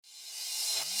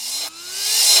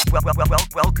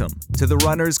Welcome to the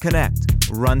Runners Connect,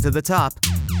 Run to the Top,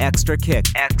 Extrakick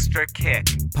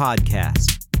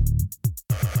podcast.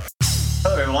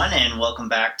 Hello, everyone, and welcome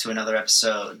back to another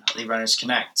episode of the Runners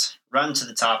Connect, Run to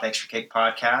the Top Extrakick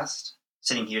podcast.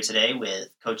 Sitting here today with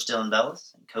Coach Dylan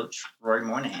Bellis and Coach Ruairi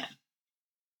Moynihan.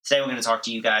 Today, we're going to talk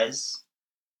to you guys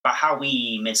about how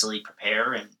we mentally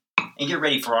prepare and get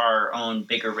ready for our own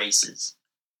bigger races,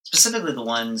 specifically the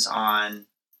ones on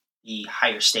the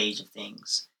higher stage of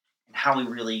things, and how we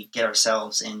really get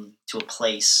ourselves into a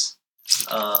place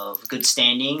of good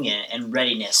standing and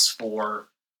readiness for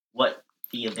what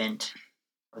the event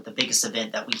or the biggest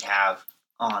event that we have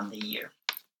on the year.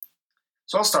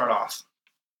 So I'll start off.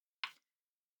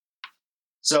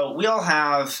 So we all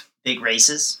have big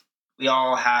races. We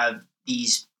all have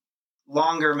these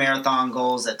longer marathon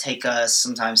goals that take us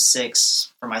sometimes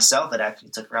 6. For myself, it actually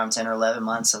took around 10 or 11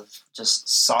 months of just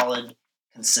solid,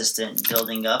 consistent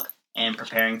building up and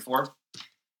preparing for.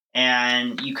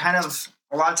 And you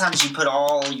a lot of times you put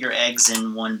all your eggs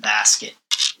in one basket.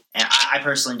 And I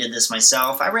personally did this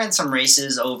myself. I ran some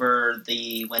races over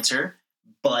the winter,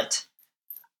 but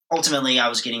ultimately I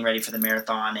was getting ready for the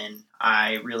marathon, and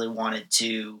I really wanted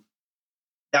to,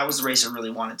 that was the race I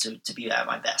really wanted to be at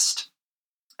my best.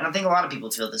 And I think a lot of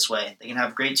people feel this way. They can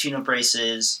have great tune-up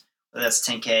races, whether that's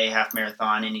 10K, half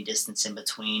marathon, any distance in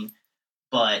between.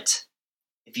 But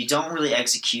if you don't really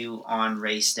execute on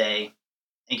race day,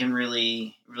 it can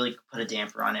really, really put a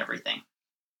damper on everything.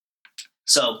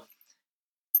 So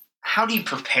how do you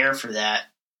prepare for that?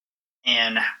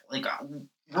 And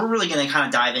we're really going to kind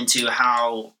of dive into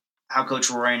how Coach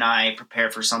Ruairi and I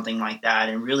prepare for something like that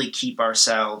and really keep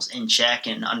ourselves in check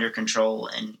and under control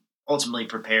and ultimately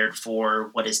prepared for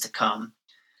what is to come.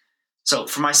 So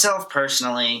for myself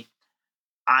personally,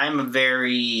 I'm a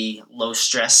very low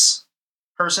stress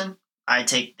person. I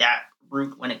take that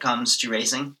route when it comes to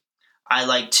racing. I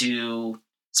like to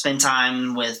spend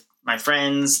time with my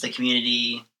friends, the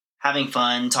community, having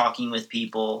fun, talking with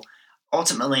people.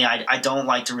 Ultimately, I don't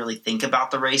like to really think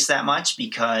about the race that much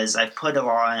because I put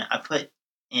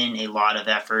in a lot of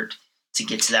effort to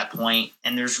get to that point,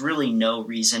 and there's really no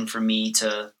reason for me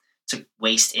to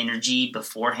waste energy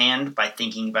beforehand by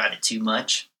thinking about it too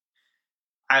much.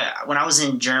 When I was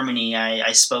in Germany,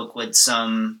 I spoke with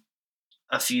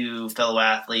a few fellow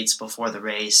athletes before the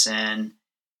race, and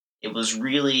it was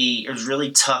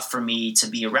really tough for me to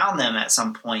be around them at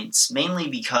some points, mainly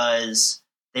because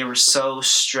they were so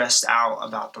stressed out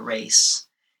about the race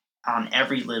on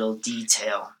every little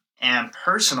detail. And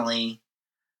personally,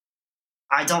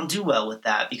 I don't do well with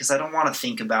that because I don't want to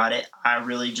think about it. I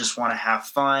really just want to have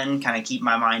fun, kind of keep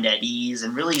my mind at ease,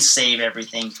 and really save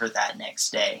everything for that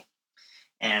next day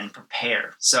and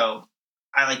prepare. So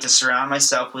I like to surround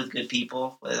myself with good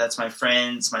people, whether that's my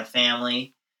friends, my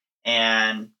family,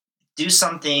 and do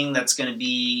something that's going to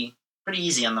be pretty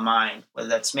easy on the mind, whether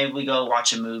that's maybe we go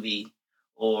watch a movie,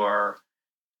 or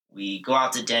we go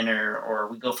out to dinner, or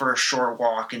we go for a short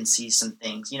walk and see some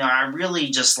things. I really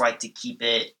just like to keep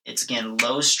it's again,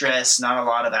 low stress, not a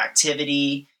lot of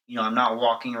activity. I'm not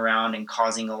walking around and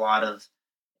causing a lot of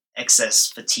excess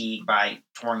fatigue by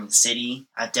touring the city.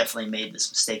 I've definitely made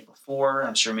this mistake before.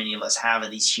 I'm sure many of us have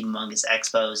at these humongous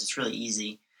expos. It's really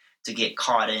easy to get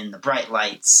caught in the bright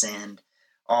lights and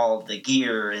all the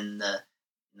gear and the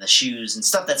shoes and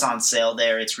stuff that's on sale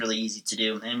there. It's really easy to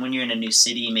do. And when you're in a new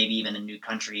city, maybe even a new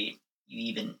country, you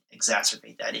even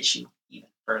exacerbate that issue even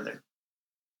further.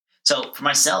 So for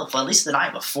myself, well, at least the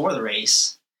night before the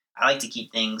race, I like to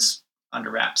keep things under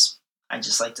wraps. I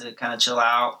just like to kind of chill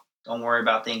out, don't worry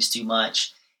about things too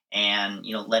much, and,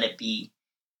 let it be,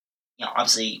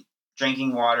 obviously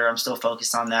drinking water. I'm still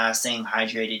focused on that, staying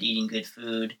hydrated, eating good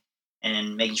food,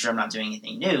 and making sure I'm not doing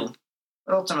anything new.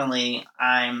 But ultimately,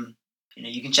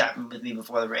 you can chat with me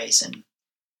before the race, and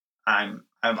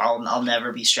I'll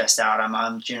never be stressed out.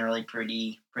 I'm generally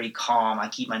pretty calm. I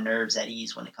keep my nerves at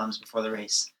ease when it comes before the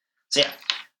race. So yeah,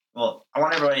 well, I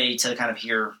want everybody to kind of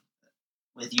hear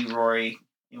with you, Ruairi,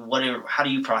 how do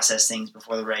you process things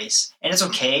before the race? And it's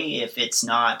okay if it's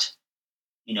not,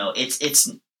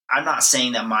 I'm not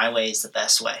saying that my way is the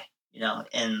best way,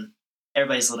 and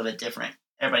everybody's a little bit different.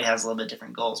 Everybody has a little bit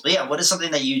different goals. But yeah, what is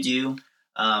something that you do,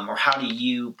 or how do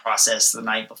you process the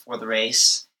night before the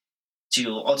race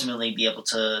to ultimately be able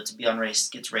to be on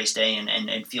get to race day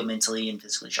and feel mentally and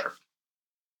physically sharp?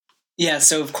 Yeah,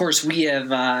 so of course we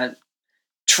have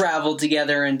traveled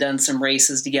together and done some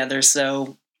races together,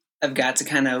 so I've got to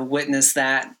kind of witness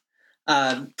that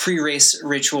pre-race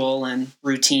ritual and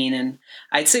routine, and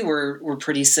I'd say we're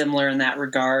pretty similar in that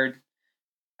regard.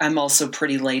 I'm also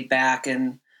pretty laid back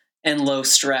and low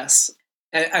stress.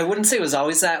 I wouldn't say it was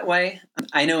always that way.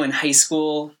 I know in high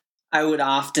school, I would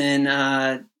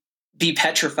often be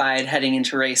petrified heading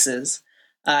into races.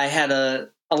 I had a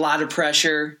lot of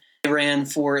pressure. I ran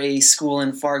for a school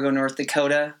in Fargo, North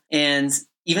Dakota. And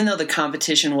even though the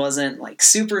competition wasn't like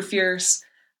super fierce,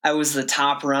 I was the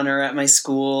top runner at my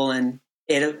school. And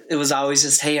it was always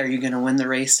just, hey, are you going to win the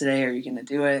race today? Are you going to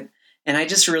do it? And I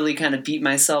just really kind of beat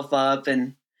myself up.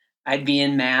 And I'd be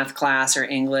in math class or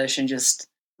English and just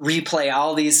replay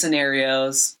all these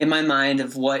scenarios in my mind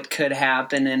of what could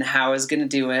happen and how I was going to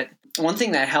do it. One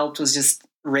thing that helped was just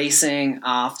racing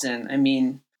often. I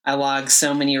mean, I logged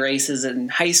so many races in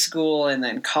high school and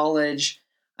then college.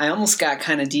 I almost got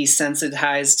kind of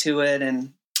desensitized to it.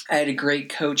 And I had a great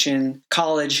coach in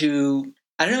college who,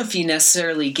 I don't know if he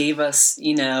necessarily gave us,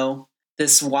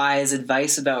 this wise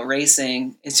advice about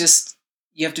racing. It's just,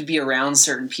 you have to be around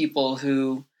certain people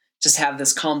who just have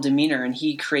this calm demeanor, and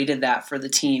he created that for the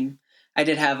team. I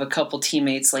did have a couple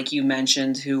teammates, like you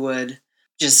mentioned, who would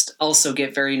just also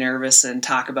get very nervous and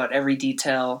talk about every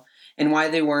detail and why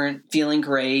they weren't feeling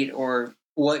great or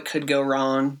what could go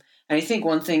wrong. And I think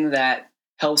one thing that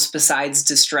helps, besides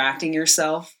distracting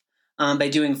yourself by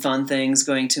doing fun things,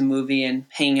 going to a movie and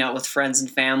hanging out with friends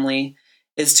and family,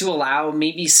 is to allow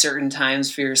maybe certain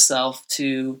times for yourself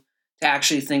to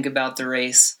actually think about the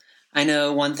race. I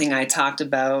know one thing I talked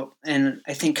about, and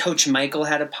I think Coach Michael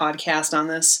had a podcast on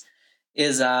this,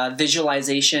 is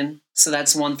visualization. So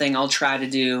that's one thing I'll try to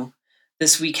do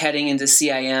this week heading into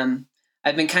CIM.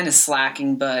 I've been kind of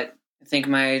slacking, but I think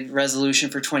my resolution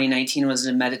for 2019 was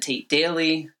to meditate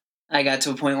daily. I got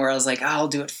to a point where I was like, I'll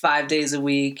do it 5 days a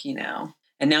week, and now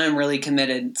I'm really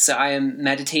committed. So I am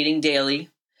meditating daily.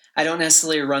 I don't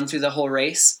necessarily run through the whole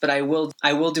race, but I will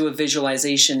do a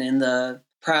visualization in the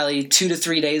probably 2 to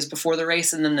 3 days before the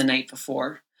race and then the night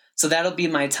before. So that'll be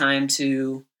my time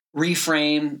to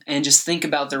reframe and just think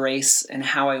about the race and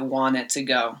how I want it to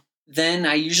go. Then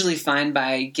I usually find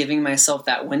by giving myself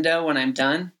that window when I'm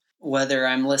done, whether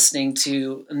I'm listening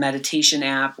to a meditation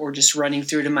app or just running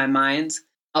through it in my mind,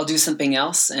 I'll do something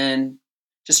else and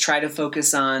just try to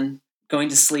focus on going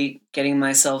to sleep, getting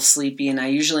myself sleepy. And I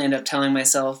usually end up telling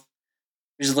myself,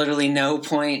 there's literally no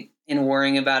point in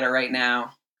worrying about it right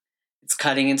now. It's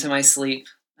cutting into my sleep.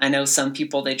 I know some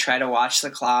people, they try to watch the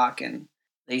clock and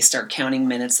they start counting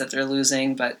minutes that they're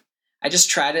losing, but I just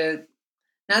try to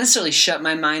not necessarily shut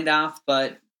my mind off,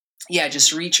 but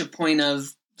just reach a point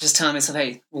of just telling myself,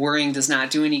 hey, worrying does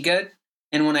not do any good.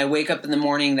 And when I wake up in the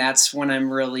morning, that's when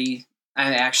I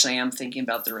actually am thinking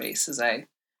about the race as I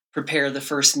prepare the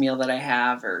first meal that I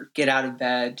have or get out of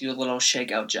bed, do a little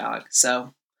shakeout jog.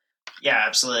 So yeah,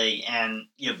 absolutely. And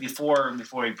before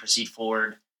we proceed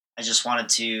forward, I just wanted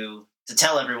to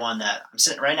tell everyone that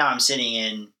I'm sitting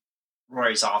in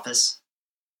Rory's office,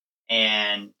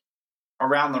 and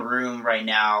around the room right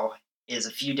now is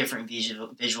a few different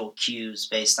visual cues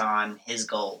based on his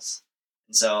goals.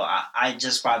 And so I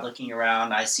just, by looking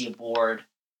around, I see a board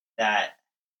that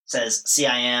says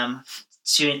CIM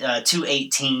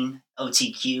 218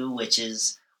 OTQ, which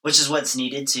is what's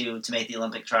needed to make the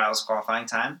Olympic trials qualifying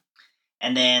time.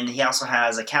 And then he also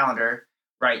has a calendar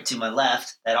right to my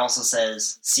left that also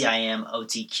says CIM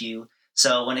OTQ.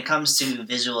 So when it comes to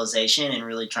visualization and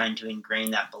really trying to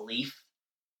ingrain that belief,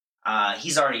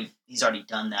 he's already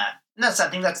done that. And I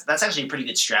think that's actually a pretty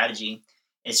good strategy.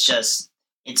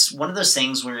 It's one of those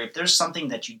things where if there's something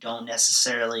that you don't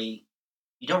really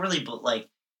like,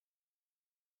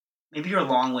 maybe you're a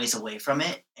long ways away from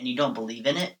it and you don't believe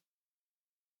in it,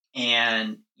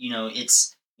 and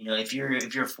if you're a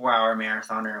 4-hour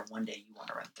marathoner, one day you want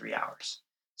to run 3 hours,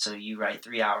 so you write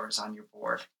 3 hours on your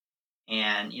board,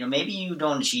 and maybe you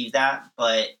don't achieve that,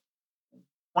 but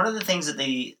one of the things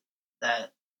that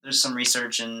there's some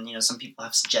research and some people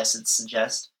have suggest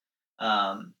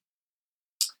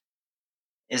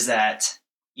is that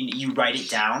you write it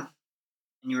down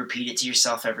and you repeat it to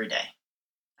yourself every day.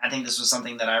 I think this was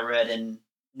something that I read in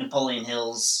Napoleon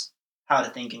Hill's How to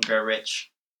Think and Grow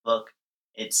Rich book.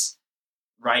 It's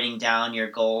writing down your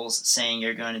goals, saying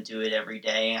you're going to do it every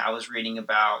day. I was reading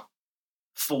about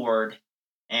Ford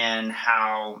and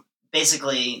how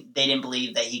basically they didn't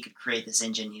believe that he could create this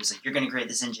engine. He was like, you're going to create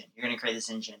this engine. You're going to create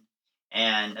this engine.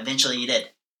 And eventually he did.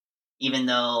 Even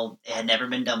though it had never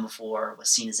been done before, was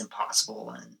seen as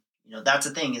impossible. And, that's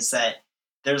the thing, is that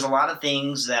there's a lot of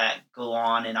things that go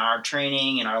on in our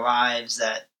training, in our lives,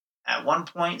 that at one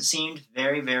point seemed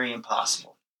very, very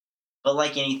impossible. But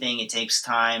like anything, it takes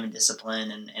time and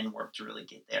discipline and work to really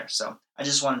get there. So I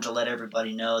just wanted to let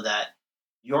everybody know that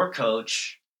your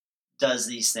coach does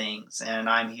these things, and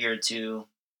I'm here to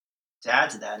to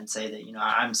add to that and say that,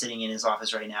 I'm sitting in his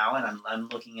office right now and I'm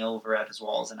looking over at his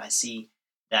walls and I see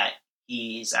that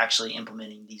he's actually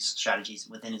implementing these strategies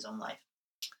within his own life.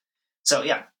 So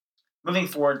yeah, moving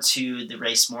forward to the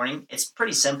race morning, it's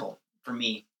pretty simple for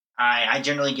me. I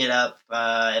generally get up,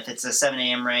 if it's a 7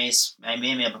 a.m. race,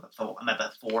 maybe I'm up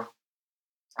at 4.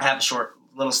 I have a short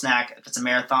little snack. If it's a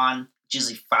marathon, it's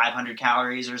usually 500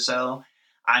 calories or so.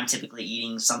 I'm typically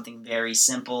eating something very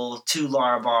simple, 2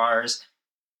 Lara bars,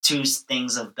 2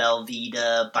 things of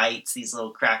Belvita bites, these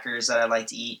little crackers that I like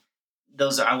to eat.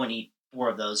 I wouldn't eat 4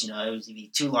 of those. It would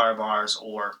be 2 Lara bars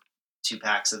or 2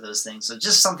 packs of those things. So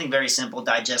just something very simple,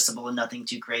 digestible, and nothing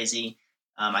too crazy.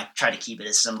 I try to keep it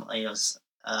as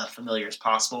familiar as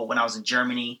possible. When I was in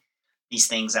Germany, these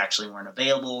things actually weren't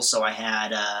available, so I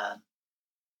had what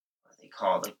are they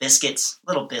called, like biscuits,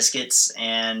 little biscuits,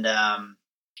 and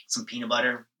some peanut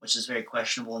butter, which is very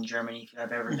questionable in Germany. If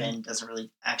I've ever been, it doesn't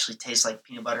really actually taste like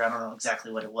peanut butter. I don't know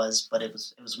exactly what it was, but it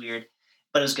was weird.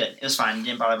 But it was good. It was fine. It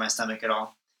didn't bother my stomach at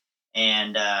all.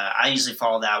 And I usually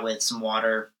follow that with some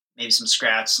water, maybe some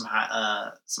scratch,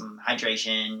 some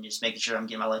hydration, just making sure I'm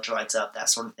getting my electrolytes up, that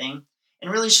sort of thing. And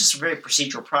really, it's just a very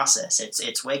procedural process.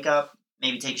 It's wake up,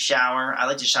 maybe take a shower. I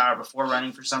like to shower before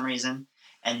running for some reason,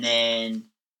 and then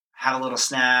have a little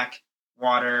snack,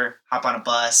 water, hop on a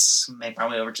bus, make my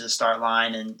way over to the start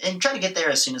line, and try to get there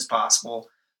as soon as possible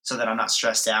so that I'm not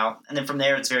stressed out. And then from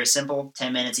there, it's very simple: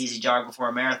 10 minutes easy jog before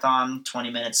a marathon,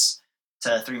 20 minutes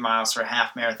to 3 miles for a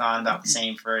half marathon, about the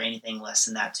same for anything less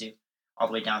than that too, all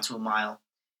the way down to a mile.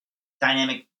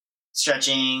 Dynamic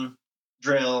stretching,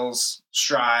 drills,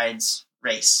 strides,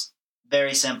 race.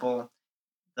 Very simple.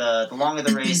 The longer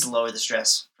the race, the lower the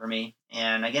stress for me.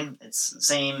 And again, it's the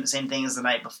same thing as the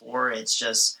night before. It's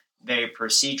just very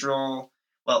procedural.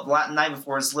 Well, the night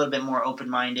before is a little bit more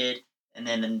open-minded, and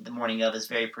then the morning of is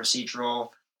very procedural,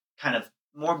 kind of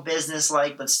more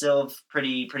business-like, but still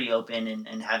pretty open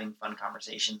and having fun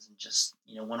conversations. And just,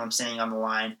 when I'm standing on the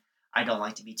line, I don't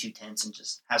like to be too tense and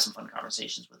just have some fun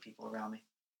conversations with people around me.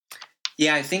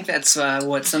 Yeah, I think that's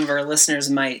what some of our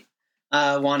listeners might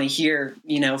want to hear,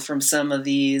 from some of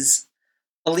these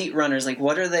elite runners. Like,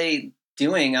 what are they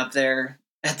doing up there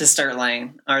at the start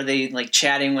line? Are they like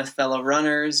chatting with fellow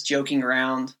runners, joking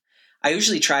around? I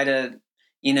usually try to,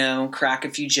 crack a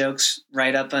few jokes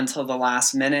right up until the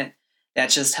last minute. That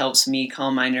just helps me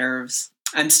calm my nerves.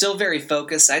 I'm still very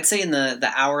focused. I'd say in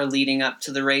the hour leading up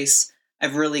to the race,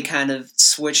 I've really kind of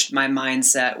switched my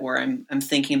mindset where I'm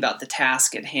thinking about the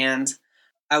task at hand.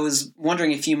 I was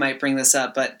wondering if you might bring this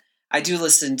up, but I do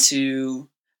listen to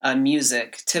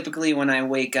music. Typically when I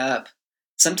wake up,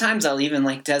 sometimes I'll even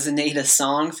like designate a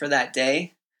song for that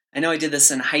day. I know I did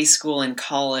this in high school and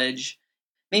college.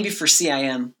 Maybe for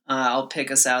CIM, I'll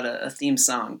pick us out a theme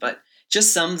song, but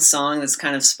just some song that's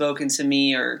kind of spoken to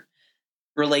me or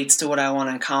relates to what I want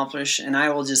to accomplish, and I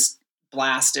will just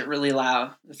blast it really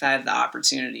loud if I have the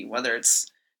opportunity, whether it's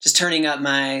just turning up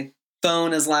my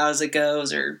phone as loud as it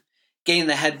goes or getting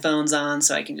the headphones on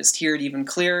so I can just hear it even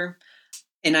clearer.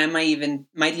 And I might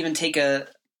even take a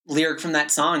lyric from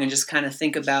that song and just kind of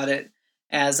think about it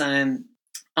as I'm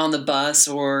on the bus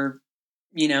or,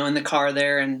 in the car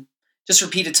there, and just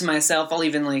repeat it to myself. I'll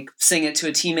even like sing it to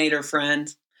a teammate or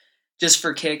friend just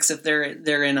for kicks if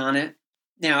they're in on it.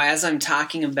 Now, as I'm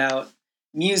talking about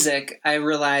music, I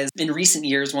realize in recent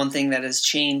years, one thing that has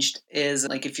changed is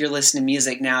like if you're listening to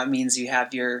music now, it means you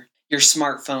have your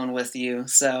smartphone with you.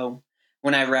 So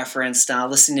when I referenced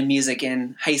listening to music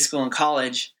in high school and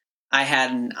college, I had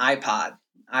an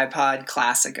iPod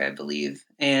Classic, I believe,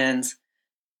 and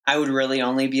I would really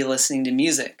only be listening to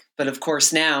music. But of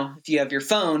course now, if you have your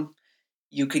phone,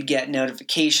 you could get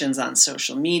notifications on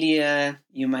social media.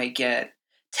 You might get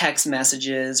text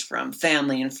messages from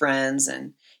family and friends.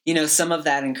 And, some of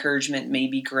that encouragement may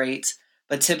be great.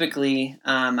 But typically,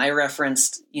 I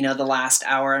referenced, the last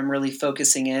hour I'm really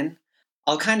focusing in.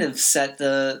 I'll kind of set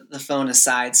the phone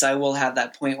aside. So I will have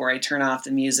that point where I turn off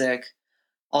the music.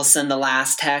 I'll send the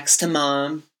last text to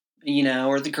mom,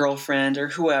 or the girlfriend or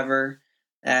whoever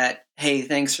that, hey,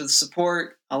 thanks for the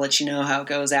support. I'll let you know how it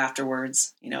goes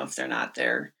afterwards, if they're not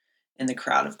there in the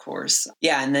crowd, of course.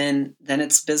 Yeah, and then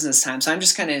it's business time. So I'm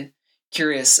just kind of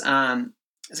curious,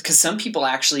 because some people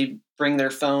actually bring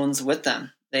their phones with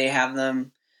them. They have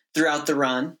them throughout the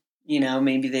run.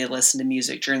 Maybe they listen to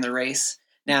music during the race.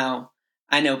 Now,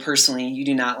 I know personally you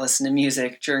do not listen to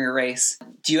music during a race.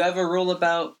 Do you have a rule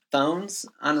about phones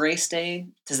on race day?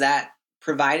 Does that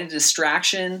provide a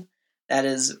distraction that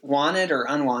is wanted or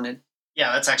unwanted?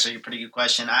 Yeah, that's actually a pretty good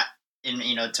question.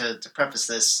 To preface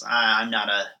this, I'm not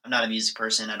a music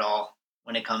person at all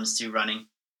when it comes to running.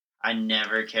 I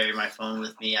never carry my phone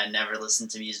with me. I never listen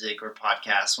to music or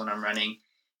podcasts when I'm running.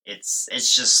 It's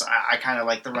just I kind of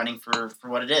like the running for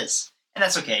what it is, and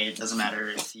that's okay. It doesn't matter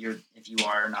if you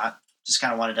are or not. Just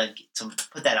kind of wanted to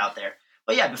put that out there.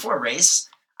 But yeah, before a race,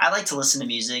 I like to listen to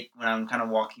music when I'm kind of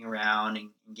walking around and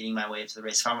getting my way to the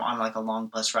race. If I'm on like a long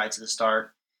bus ride to the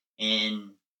start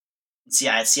in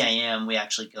at CIM, we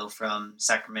actually go from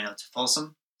Sacramento to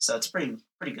Folsom, so it's a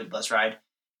pretty good bus ride,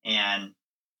 and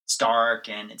it's dark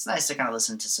and it's nice to kind of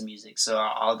listen to some music. So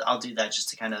I'll do that just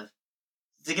to kind of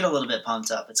to get a little bit pumped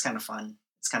up. It's kind of fun.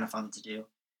 It's kind of fun to do.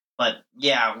 But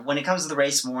yeah, when it comes to the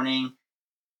race morning,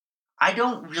 I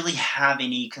don't really have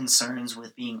any concerns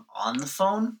with being on the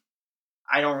phone.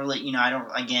 I don't really, I don't,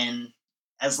 again,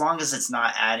 as long as it's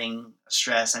not adding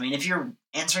stress. I mean, if you're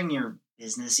answering your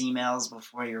business emails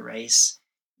before your race,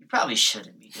 you probably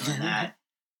shouldn't be doing that.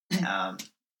 um,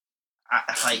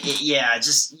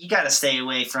 just, you got to stay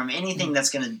away from anything that's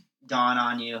going to dawn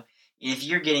on you. If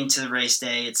you're getting to the race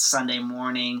day, it's Sunday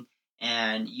morning,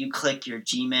 and you click your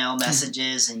Gmail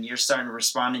messages and you're starting to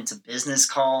respond into business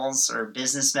calls or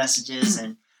business messages,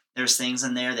 and there's things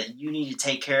in there that you need to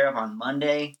take care of on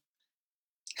Monday,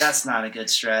 that's not a good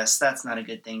stress. That's not a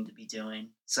good thing to be doing.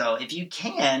 So if you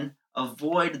can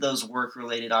avoid those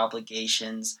work-related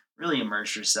obligations, really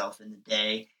immerse yourself in the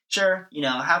day. Sure,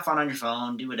 have fun on your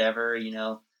phone, do whatever,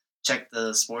 check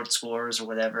the sports scores or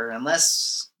whatever,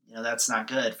 unless, that's not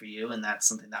good for you and that's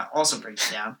something that also breaks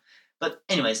you down. But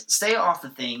anyways, stay off the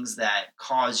things that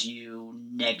cause you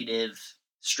negative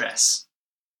stress.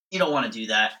 You don't want to do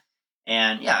that.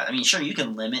 And yeah, I mean, sure, you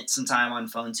can limit some time on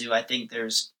phone too. I think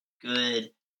there's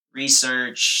good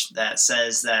research that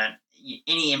says that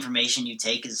any information you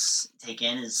take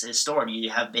in is stored. You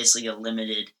have basically you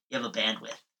have a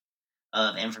bandwidth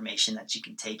of information that you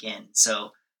can take in.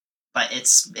 So, but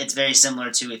it's very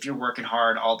similar to if you're working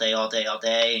hard all day,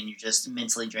 and you're just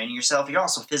mentally draining yourself, you're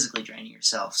also physically draining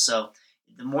yourself. So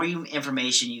the more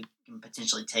information you can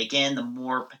potentially take in, the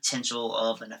more potential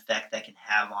of an effect that can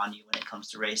have on you when it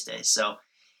comes to race day. So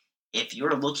if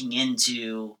you're looking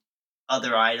into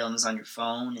other items on your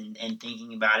phone and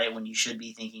thinking about it when you should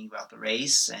be thinking about the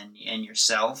race and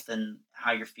yourself and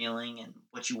how you're feeling and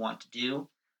what you want to do,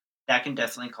 that can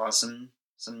definitely cause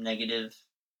some negative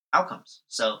outcomes.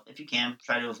 So if you can,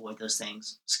 try to avoid those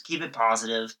things. Just keep it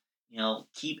positive,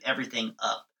 keep everything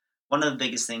up. One of the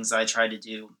biggest things I try to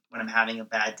do when I'm having a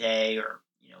bad day or,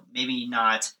 maybe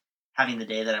not having the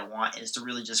day that I want is to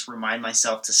really just remind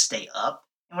myself to stay up.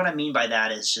 And what I mean by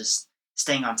that is just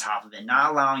staying on top of it,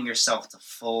 not allowing yourself to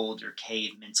fold or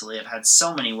cave mentally. I've had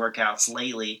so many workouts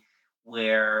lately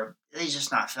where they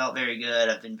just not felt very good.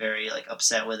 I've been very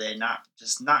upset with it.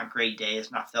 Not great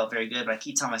days, not felt very good. But I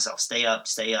keep telling myself, stay up,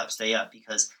 stay up, stay up,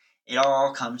 because it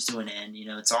all comes to an end.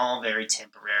 It's all very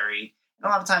temporary. And a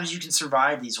lot of times you can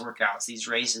survive these workouts, these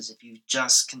races, if you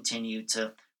just continue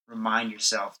to remind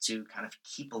yourself to kind of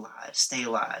keep alive, stay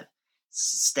up.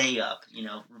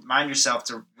 Remind yourself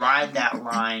to ride that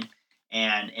line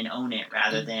and own it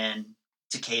rather than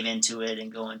to cave into it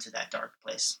and go into that dark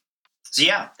place. So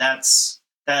yeah, that's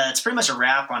pretty much a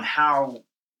wrap on how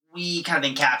we kind of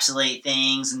encapsulate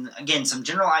things, and again, some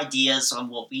general ideas on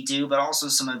what we do, but also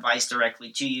some advice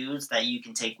directly to you that you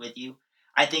can take with you.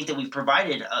 I think that we've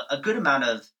provided a good amount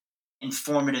of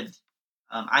informative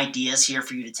ideas here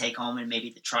for you to take home and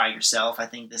maybe to try yourself. I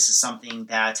think this is something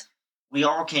that we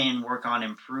all can work on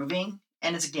improving.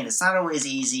 And it's not always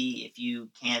easy if you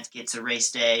can't get to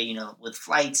race day, with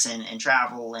flights and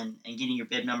travel and getting your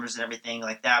bib numbers and everything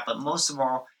like that. But most of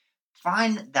all,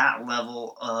 find that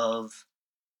level of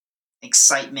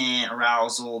excitement,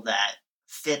 arousal that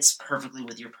fits perfectly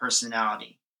with your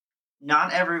personality.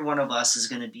 Not every one of us is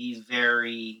going to be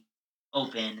very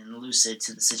open and lucid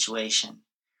to the situation,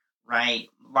 right?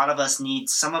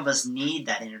 Some of us need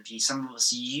that energy. Some of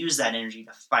us use that energy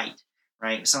to fight,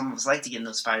 right? Some of us like to get in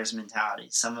those fighters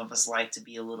mentalities. Some of us like to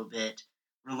be a little bit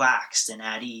relaxed and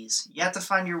at ease. You have to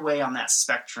find your way on that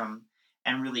spectrum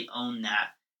and really own that.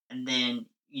 And then,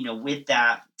 with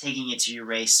that, taking it to your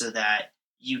race so that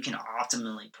you can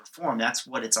optimally perform. That's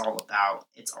what it's all about.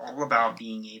 It's all about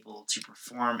being able to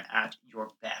perform at your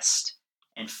best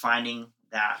and finding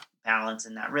that balance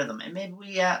and that rhythm. And maybe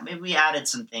we added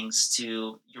some things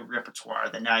to your repertoire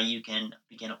that now you can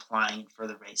begin applying for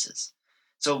the races.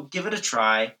 So give it a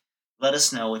try. Let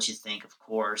us know what you think, of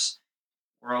course.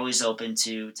 We're always open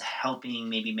to helping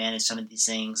maybe manage some of these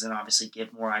things and obviously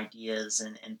give more ideas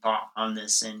and thought on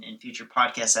this in future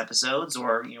podcast episodes,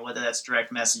 or whether that's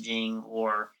direct messaging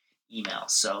or email.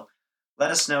 So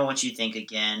let us know what you think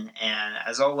again. And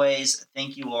as always,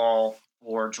 thank you all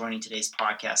for joining today's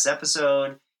podcast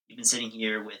episode. You've been sitting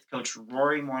here with Coach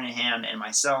Ruairi Moynihan and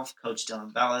myself, Coach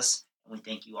Dylan Bellis, and we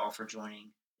thank you all for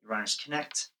joining the Runners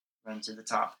Connect, Run to the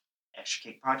Top,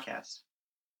 Extrakick podcast.